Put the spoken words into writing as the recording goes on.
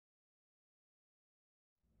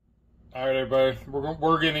All right, everybody,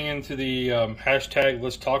 we're getting into the hashtag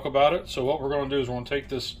let's talk about it. So what we're going to do is we're going to take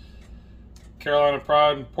this Carolina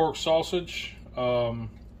Pride pork sausage, and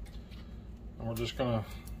we're just going to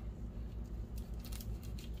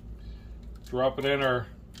drop it in our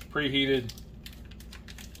preheated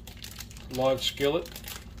large skillet.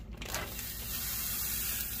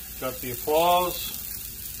 Got the applause.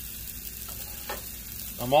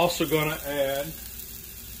 I'm also going to add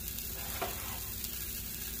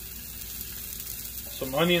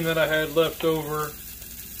some onion that I had left over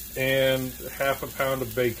and half a pound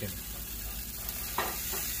of bacon.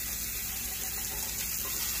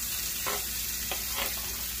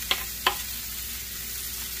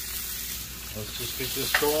 Let's just get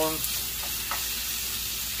this going.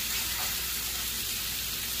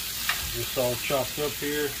 Just all chopped up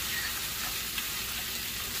here.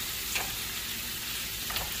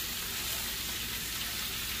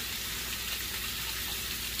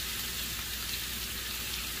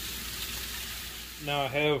 Now I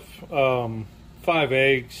have 5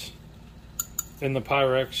 eggs in the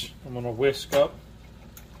Pyrex. I'm going to whisk up.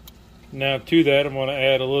 Now to that I'm going to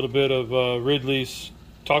add a little bit of Ridley's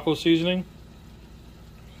taco seasoning.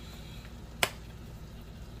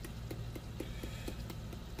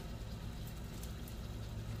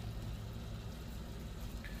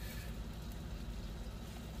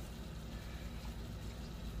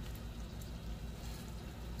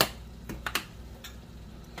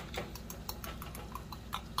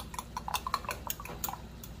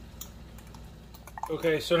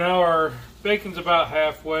 Okay, so now our bacon's about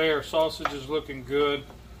halfway, our sausage is looking good.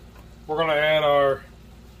 We're going to add our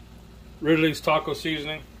Ridley's taco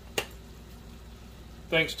seasoning.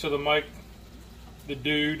 Thanks to the Mike, the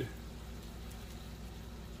dude.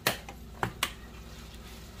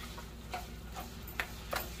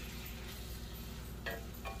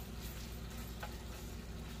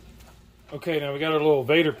 Okay, now we got our little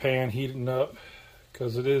Vader pan heating up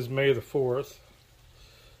because it is May the 4th.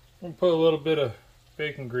 I'm going to put a little bit of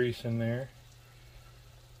bacon grease in there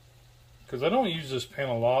because I don't use this pan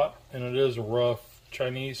a lot, and it is a rough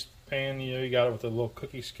Chinese pan. You know, you got it with a little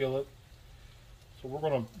cookie skillet. So we're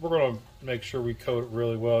gonna make sure we coat it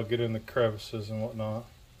really well, get in the crevices and whatnot,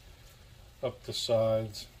 up the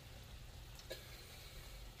sides.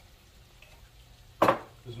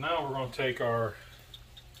 Because now we're gonna take our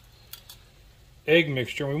egg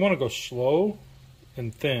mixture, and we want to go slow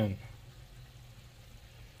and thin.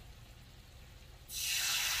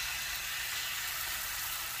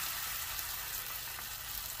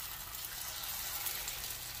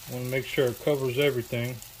 I want to make sure it covers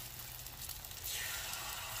everything.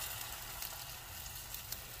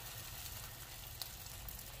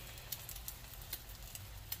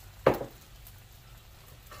 Now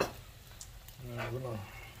we're going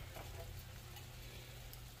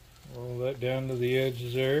to roll that down to the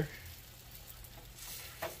edges there.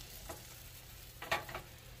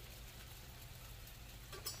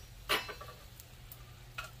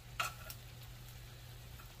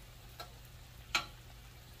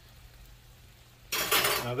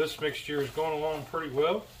 Now this mixture is going along pretty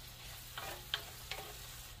well.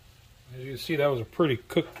 As you can see, that was a pretty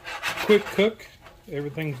quick cook.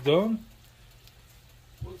 Everything's done.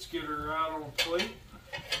 Let's get her out on a plate.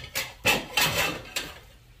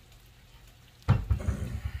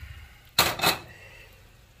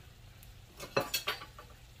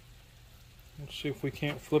 Let's see if we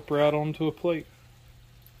can't flip her out onto a plate.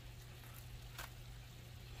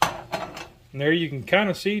 And there you can kind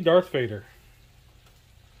of see Darth Vader.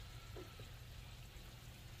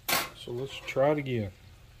 So let's try it again.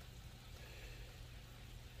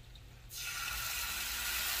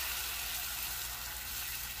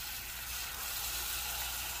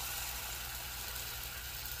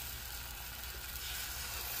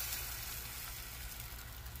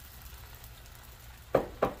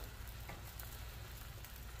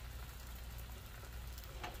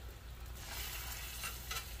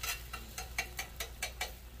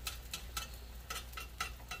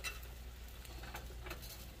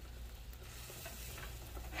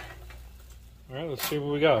 All right, let's see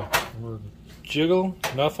what we got. We're jiggle,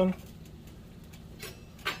 nothing.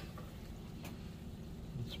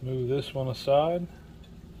 Let's move this one aside.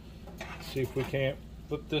 See if we can't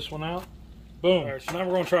flip this one out. Boom. All right, so now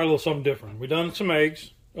we're going to try a little something different. We done some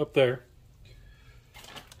eggs up there.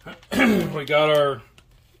 We got our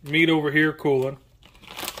meat over here cooling.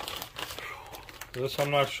 This I'm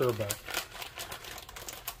not sure about.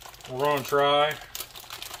 We're going to try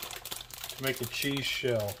to make a cheese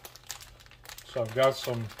shell. So I've got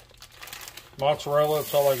some mozzarella,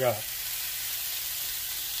 that's all I got.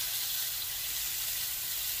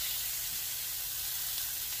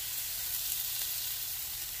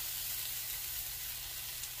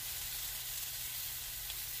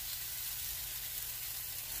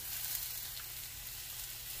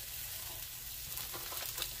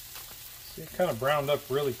 It kind of browned up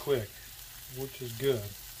really quick, which is good.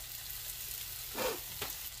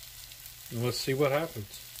 And let's see what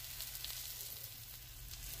happens.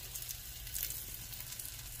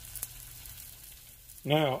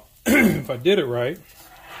 Now, if I did it right,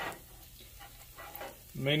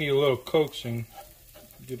 may need a little coaxing.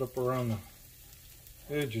 Get up around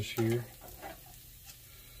the edges here.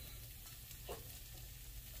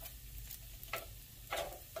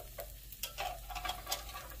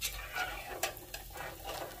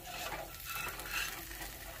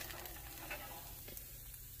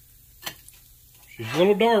 She's a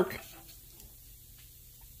little dark,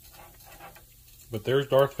 but there's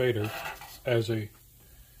Darth Vader as a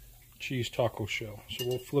cheese taco shell. So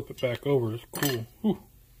we'll flip it back over. It's cool. Whew.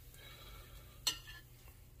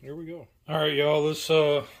 There we go. All right, y'all.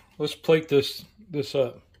 Let's plate this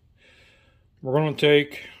up. We're gonna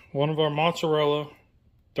take one of our mozzarella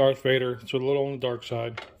Darth Vader. It's a little on the dark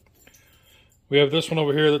side. We have this one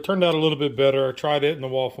over here that turned out a little bit better. I tried it in the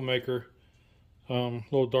waffle maker.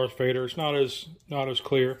 Little Darth Vader. It's not as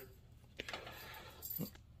clear.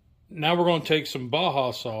 Now we're going to take some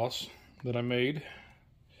baja sauce that I made.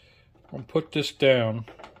 I'm going to put this down.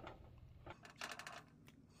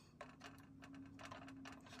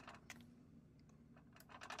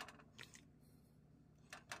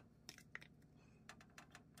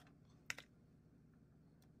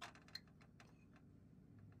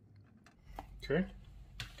 Okay.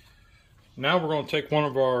 Now we're going to take one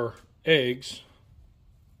of our eggs.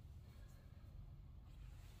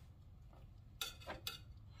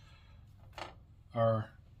 Our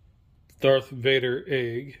Darth Vader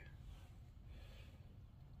egg.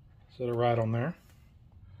 Set it right on there.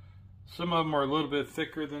 Some of them are a little bit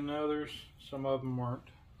thicker than others. Some of them aren't.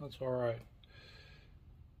 That's all right.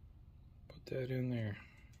 Put that in there.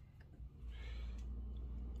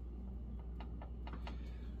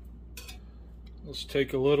 Let's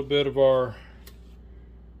take a little bit of our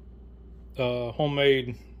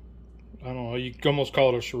homemade, I don't know, you can almost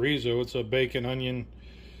call it a chorizo. It's a bacon, onion,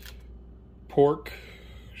 pork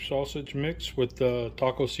sausage mix with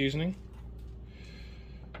taco seasoning.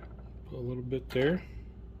 Put a little bit there.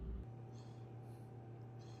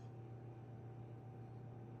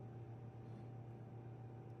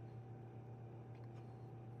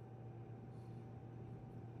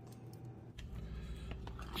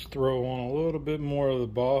 Let's throw on a little bit more of the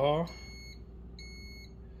baja.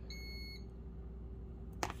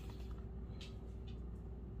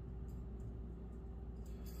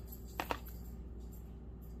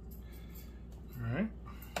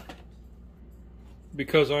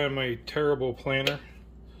 Because I am a terrible planner,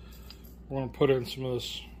 I'm going to put in some of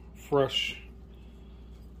this fresh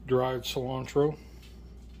dried cilantro.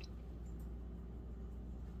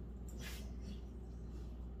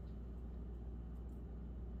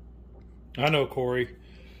 I know, Corey,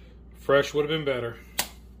 fresh would have been better.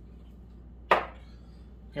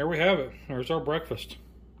 There we have it. There's our breakfast.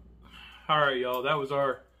 All right, y'all, that was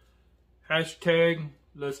our hashtag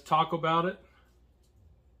let's talk about it.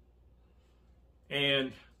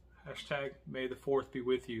 And hashtag may the 4th be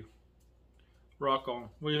with you. Rock on.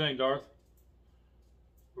 What do you think, Darth?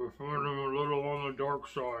 We're finding them a little on the dark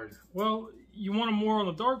side. Well, you want them more on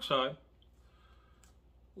the dark side?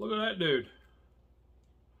 Look at that dude.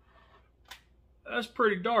 That's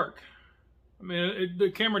pretty dark. I mean,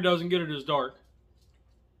 the camera doesn't get it as dark.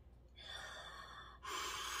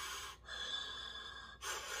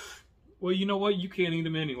 Well, you know what? You can't eat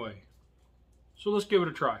them anyway. So let's give it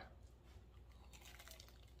a try.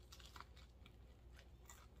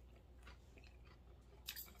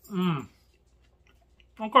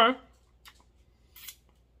 Okay.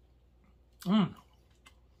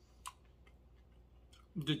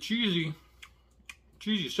 The cheesy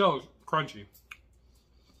shell is crunchy.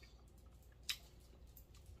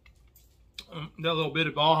 That little bit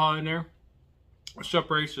of baja in there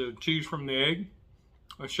separates the cheese from the egg.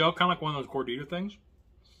 A shell, kind of like one of those gordita things.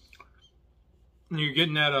 And you're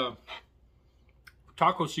getting that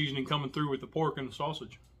taco seasoning coming through with the pork and the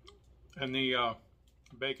sausage and the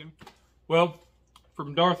bacon. Well,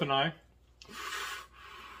 from Darth and I,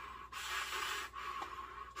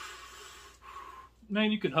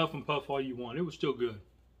 man, you can huff and puff all you want. It was still good.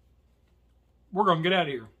 We're going to get out of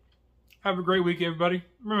here. Have a great week, everybody.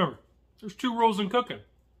 Remember, there's 2 rules in cooking.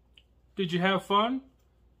 Did you have fun?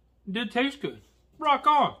 Did it taste good? Rock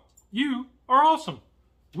on. You are awesome.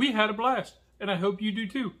 We had a blast, and I hope you do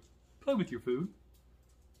too. Play with your food.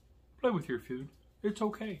 Play with your food. It's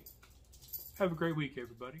okay. Have a great week,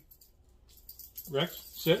 everybody. Rex,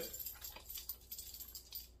 sit.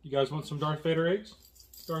 You guys want some Darth Vader eggs?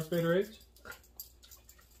 Darth Vader eggs?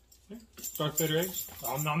 Darth Vader eggs.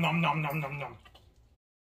 Nom nom nom nom nom nom nom.